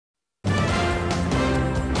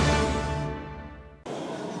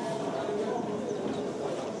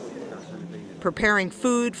preparing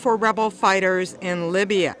food for rebel fighters in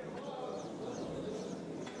Libya.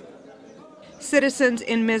 Citizens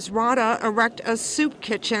in Misrata erect a soup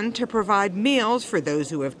kitchen to provide meals for those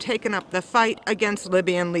who have taken up the fight against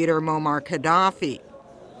Libyan leader Muammar Gaddafi.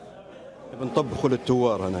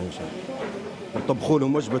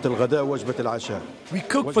 We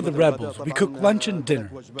cook for the rebels. We cook lunch and dinner,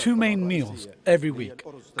 2 main meals every week.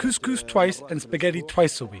 Couscous twice and spaghetti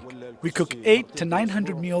twice a week. We cook 800 to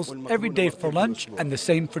 900 meals every day for lunch and the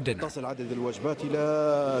same for dinner.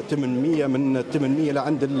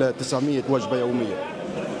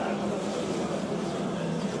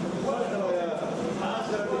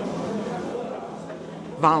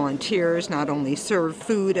 Volunteers not only serve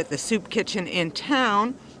food at the soup kitchen in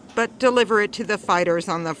town, but deliver it to the fighters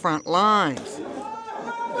on the front lines.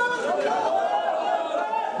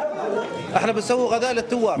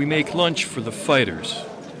 We make lunch for the fighters.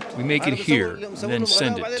 We make it here, and then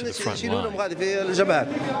send it to the front line.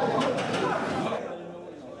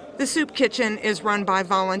 The soup kitchen is run by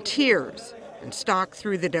volunteers and stocked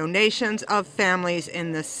through the donations of families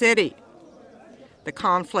in the city. The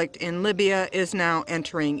conflict in Libya is now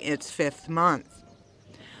entering its 5th month.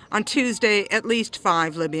 On Tuesday, at least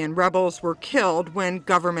 5 Libyan rebels were killed when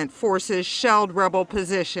government forces shelled rebel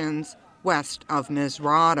positions west of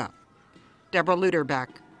Misrata. Deborah Luderbeck,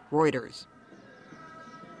 Reuters.